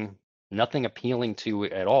nothing appealing to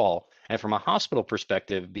it at all. And from a hospital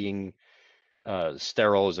perspective, being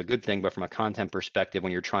sterile is a good thing, but from a content perspective,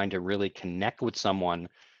 when you're trying to really connect with someone,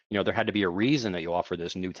 there had to be a reason that you offer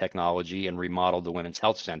this new technology and remodel the women's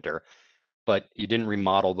health center, but you didn't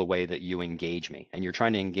remodel the way that you engage me, and you're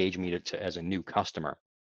trying to engage me as a new customer.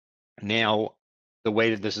 Now, the way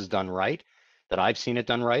that this is done right, that I've seen it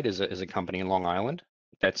done right, is a company in Long Island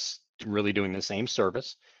that's really doing the same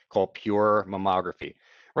service called Pure Mammography.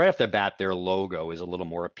 Right off the bat, their logo is a little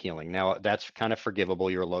more appealing. Now, that's kind of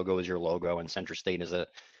forgivable. Your logo is your logo, and Central State is a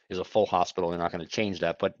full hospital. They're not going to change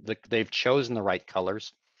that, but they've chosen the right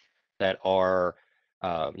colors that are,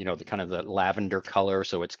 the kind of the lavender color,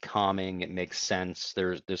 so it's calming. It makes sense.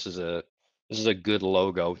 This is a good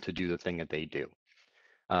logo to do the thing that they do.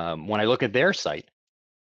 When I look at their site,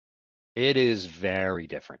 it is very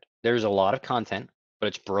different. There's a lot of content, but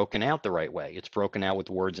it's broken out the right way. It's broken out with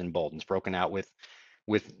words in bold. And it's broken out with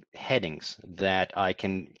headings that I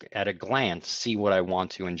can, at a glance, see what I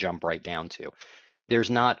want to and jump right down to. There's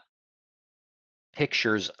not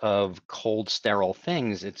pictures of cold, sterile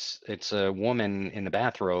things. It's a woman in a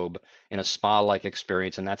bathrobe in a spa-like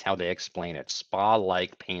experience, and that's how they explain it.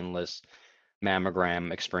 Spa-like painless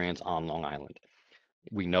mammogram experience on Long Island.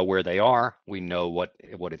 We know where they are. We know what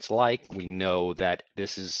it's like. We know that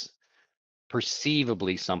this is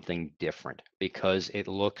perceivably something different because it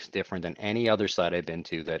looks different than any other site I've been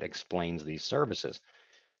to that explains these services.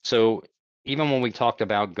 So even when we talked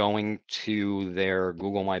about going to their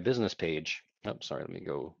Google My Business page, oh, sorry, let me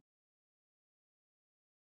go.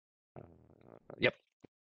 Yep.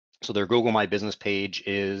 So their Google My Business page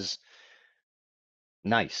is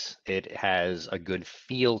nice. It has a good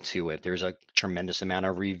feel to it. There's a tremendous amount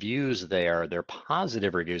of reviews there. They're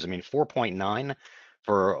positive reviews. I mean, 4.9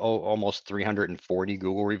 for almost 340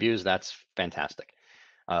 Google reviews. That's fantastic.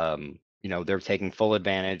 They're taking full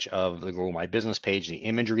advantage of the Google My Business page. The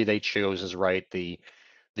imagery they chose is right. The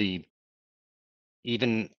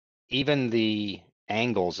even even the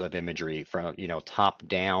angles of imagery from, top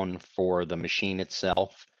down for the machine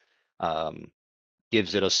itself. Um,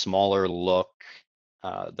 Gives it a smaller look.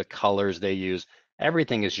 The colors they use,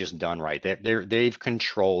 everything is just done right. They've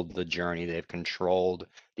controlled the journey. They've controlled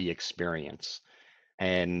the experience,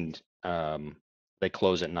 and they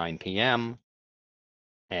close at 9 p.m.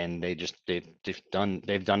 and they've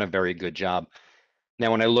done a very good job.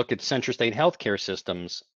 Now, when I look at Central State Healthcare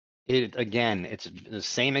Systems, it's the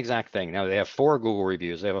same exact thing. Now they have 4 Google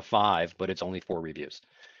reviews. They have a 5, but it's only 4 reviews,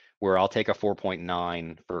 where I'll take a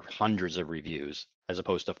 4.9 for hundreds of reviews as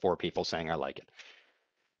opposed to 4 people saying I like it.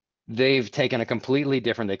 They've taken a completely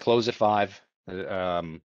different, they close at 5.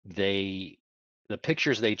 The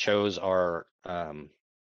pictures they chose are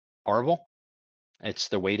horrible. It's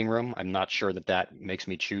the waiting room. I'm not sure that makes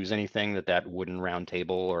me choose anything, that wooden round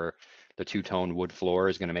table or the two-tone wood floor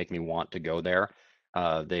is going to make me want to go there.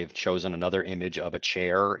 They've chosen another image of a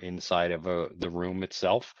chair inside of the room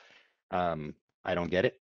itself. I don't get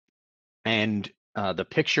it. And the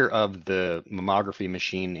picture of the mammography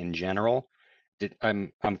machine in general,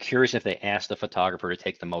 I'm curious if they asked the photographer to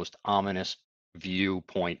take the most ominous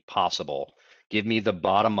viewpoint possible. Give me the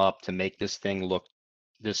bottom up to make this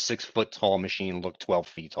 6-foot tall machine look 12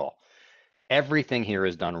 feet tall. Everything here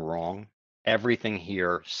is done wrong. Everything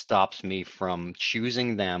here stops me from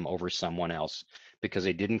choosing them over someone else because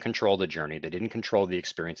they didn't control the journey. They didn't control the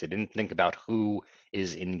experience. They didn't think about who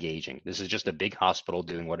is engaging. This is just a big hospital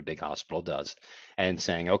doing what a big hospital does and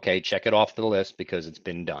saying, okay, check it off the list because it's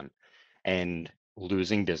been done, and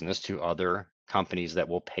losing business to other companies that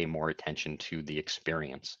will pay more attention to the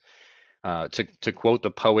experience. To quote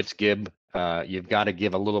the poet's Gib, you've got to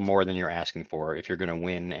give a little more than you're asking for if you're going to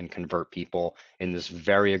win and convert people in this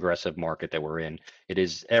very aggressive market that we're in.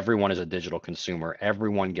 Everyone is a digital consumer.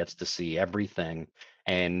 Everyone gets to see everything,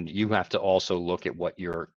 and you have to also look at what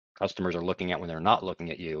your customers are looking at when they're not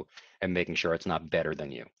looking at you and making sure it's not better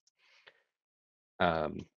than you.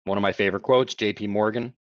 One of my favorite quotes, JP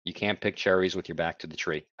Morgan, you can't pick cherries with your back to the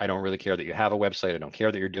tree. I don't really care that you have a website. I don't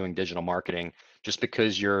care that you're doing digital marketing. Just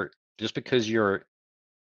because you're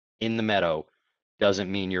in the meadow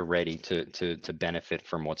doesn't mean you're ready to benefit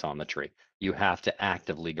from what's on the tree. You have to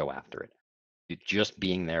actively go after it. Just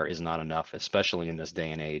being there is not enough, especially in this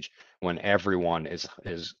day and age when everyone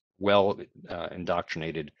is well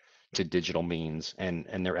indoctrinated to digital means,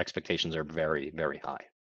 and their expectations are very, very high.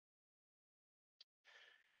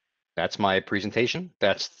 that's my presentation.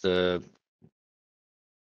 That's the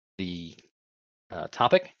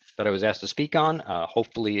topic that I was asked to speak on.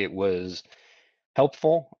 Hopefully it was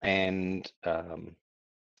helpful, and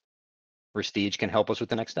Prestige can help us with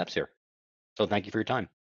the next steps here. So thank you for your time.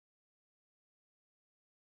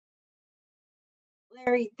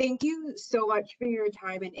 Larry, thank you so much for your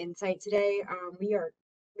time and insight today. We are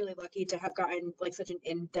really lucky to have gotten like such an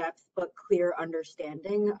in-depth but clear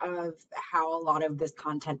understanding of how a lot of this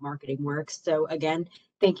content marketing works. So again,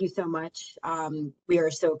 thank you so much. We are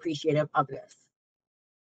so appreciative of this.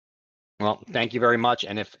 Well, thank you very much.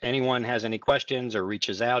 And if anyone has any questions or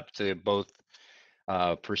reaches out to both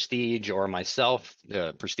Prestige or myself,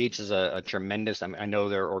 Prestige is a tremendous, I know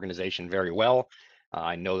their organization very well.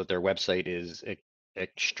 I know that their website is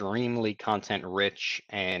extremely content rich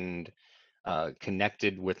and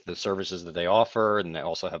connected with the services that they offer, and they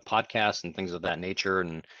also have podcasts and things of that nature,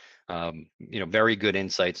 and very good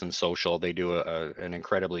insights in social. They do an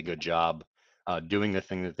incredibly good job doing the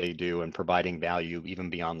thing that they do and providing value even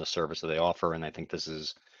beyond the service that they offer. And I think this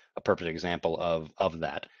is a perfect example of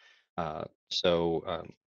that. So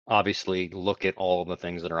obviously look at all of the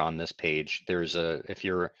things that are on this page. There's if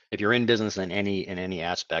you're in business in any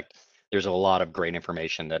aspect, there's a lot of great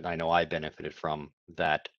information that I know I benefited from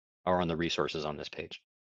that are on the resources on this page.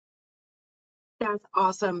 That's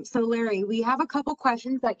awesome. So Larry, we have a couple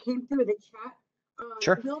questions that came through the chat.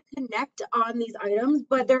 Sure. We'll connect on these items,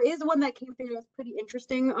 but there is one that came through that's pretty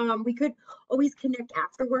interesting. We could always connect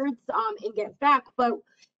afterwards and get back, but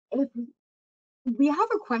if we have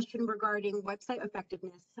a question regarding website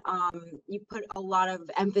effectiveness. You put a lot of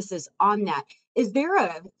emphasis on that. Is there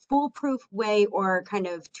a foolproof way or kind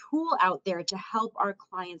of tool out there to help our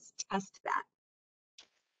clients test that?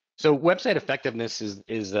 So website effectiveness is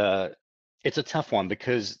it's a tough one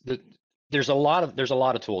because there's a lot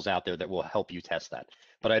of tools out there that will help you test that.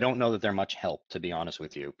 But I don't know that they're much help, to be honest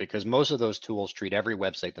with you, because most of those tools treat every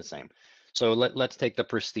website the same. So let's take the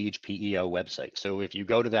PrestigePEO website. So if you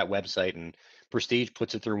go to that website and Prestige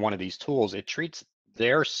puts it through one of these tools, it treats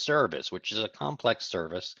their service, which is a complex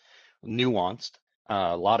service, nuanced,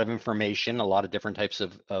 a lot of information, a lot of different types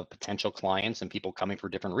of potential clients and people coming for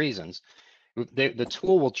different reasons. The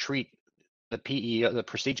tool will treat the PEO, the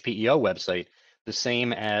PrestigePEO website, the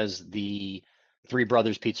same as the Three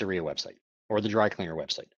Brothers Pizzeria website or the dry cleaner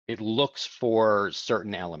website. It looks for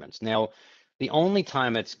certain elements. Now, the only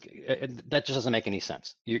time that just doesn't make any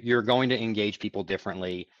sense. You're going to engage people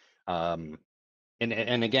differently. And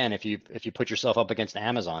again, if you put yourself up against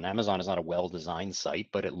Amazon, Amazon is not a well-designed site,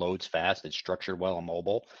 but it loads fast, it's structured well on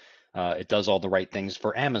mobile. It does all the right things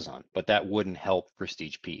for Amazon, but that wouldn't help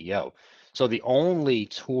PrestigePEO. So the only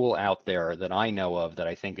tool out there that I know of that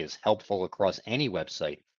I think is helpful across any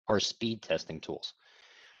website are speed testing tools.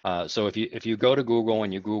 So if you go to Google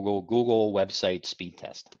and you Google website speed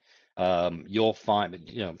test, you'll find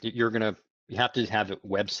you have to have a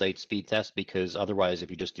website speed test, because otherwise, if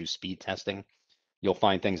you just do speed testing, you'll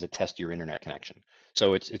find things that test your internet connection.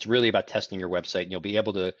 So it's really about testing your website, and you'll be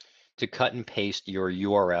able to cut and paste your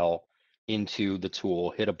URL into the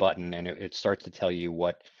tool, hit a button, and it starts to tell you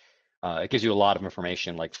what, it gives you a lot of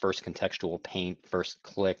information like first contextual paint, first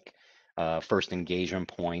click, first engagement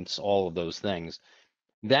points, all of those things.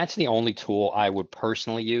 That's the only tool I would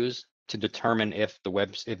personally use to determine if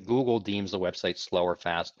if Google deems the website slow or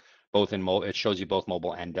fast, both in mobile. It shows you both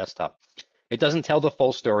mobile and desktop. It doesn't tell the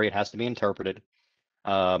full story. It has to be interpreted.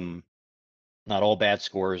 Um, Not all bad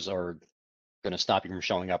scores are going to stop you from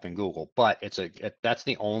showing up in Google, but that's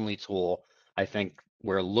the only tool I think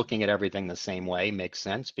where looking at everything the same way makes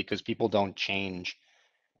sense, because people don't change.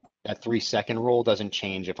 That 3-second rule doesn't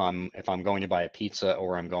change if I'm going to buy a pizza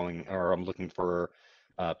or I'm looking for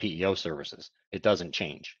PEO services. It doesn't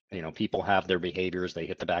change. People have their behaviors. They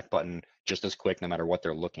hit the back button just as quick, no matter what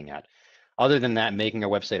they're looking at. Other than that, making a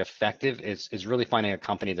website effective is really finding a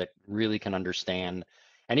company that really can understand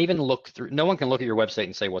and even look through. No one can look at your website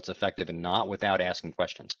and say what's effective and not without asking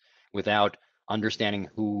questions, without understanding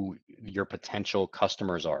who your potential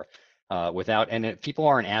customers are, and if people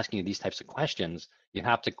aren't asking you these types of questions, you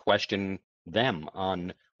have to question them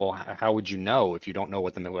on, well, how would you know if you don't know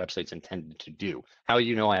what the website's intended to do? How do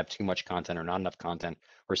you know I have too much content or not enough content,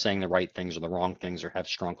 or saying the right things or the wrong things, or have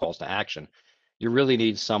strong calls to action? You really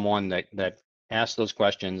need someone that asks those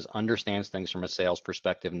questions, understands things from a sales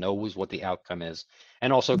perspective, knows what the outcome is,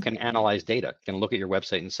 and also can analyze data, can look at your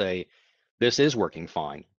website and say, this is working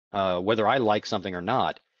fine. Whether I like something or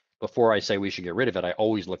not, before I say we should get rid of it, I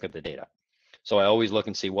always look at the data. So I always look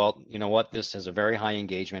and see, well, you know what, this has a very high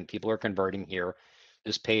engagement. People are converting here.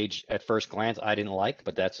 This page at first glance, I didn't like,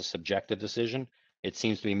 but that's a subjective decision. It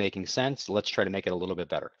seems to be making sense. Let's try to make it a little bit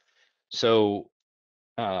better. So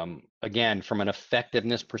again, from an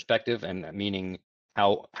effectiveness perspective, and meaning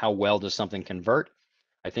how well does something convert,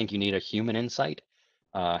 I think you need a human insight.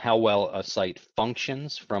 How well a site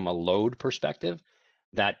functions from a load perspective,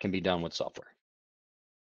 that can be done with software.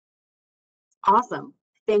 Awesome.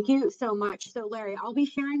 Thank you so much. So Larry, I'll be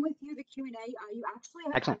sharing with you the Q&A. You actually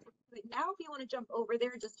have Excellent. access to it now if you want to jump over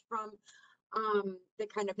there just from the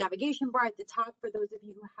kind of navigation bar at the top. For those of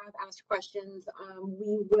you who have asked questions,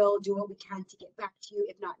 we will do what we can to get back to you.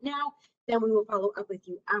 If not now, then we will follow up with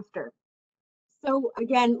you after. So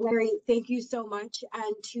again, Larry, thank you so much.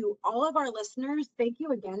 And to all of our listeners, thank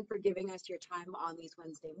you again for giving us your time on these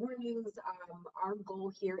Wednesday mornings. Our goal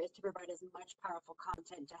here is to provide as much powerful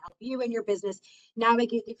content to help you and your business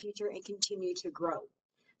navigate the future and continue to grow.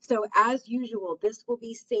 So as usual, this will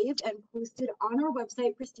be saved and posted on our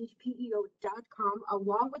website, prestigepeo.com,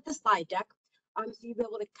 along with the slide deck. So you'll be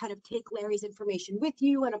able to kind of take Larry's information with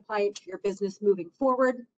you and apply it to your business moving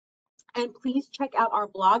forward. And please check out our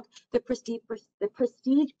blog, the Prestige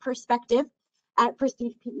Perspective, at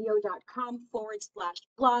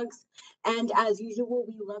prestigepeo.com/blogs. And as usual,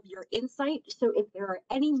 we love your insight. So if there are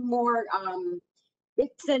any more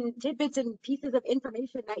bits and tidbits and pieces of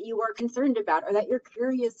information that you are concerned about, or that you're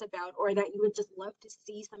curious about, or that you would just love to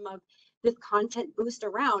see some of this content boost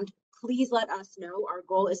around, please let us know. Our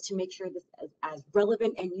goal is to make sure this is as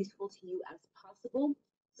relevant and useful to you as possible.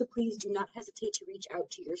 So please do not hesitate to reach out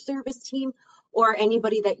to your service team or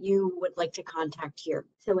anybody that you would like to contact here.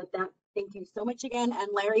 So with that, thank you so much again.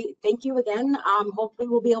 And Larry, thank you again. Hopefully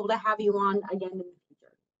we'll be able to have you on again in the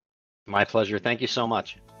future. My pleasure. Thank you so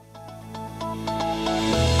much.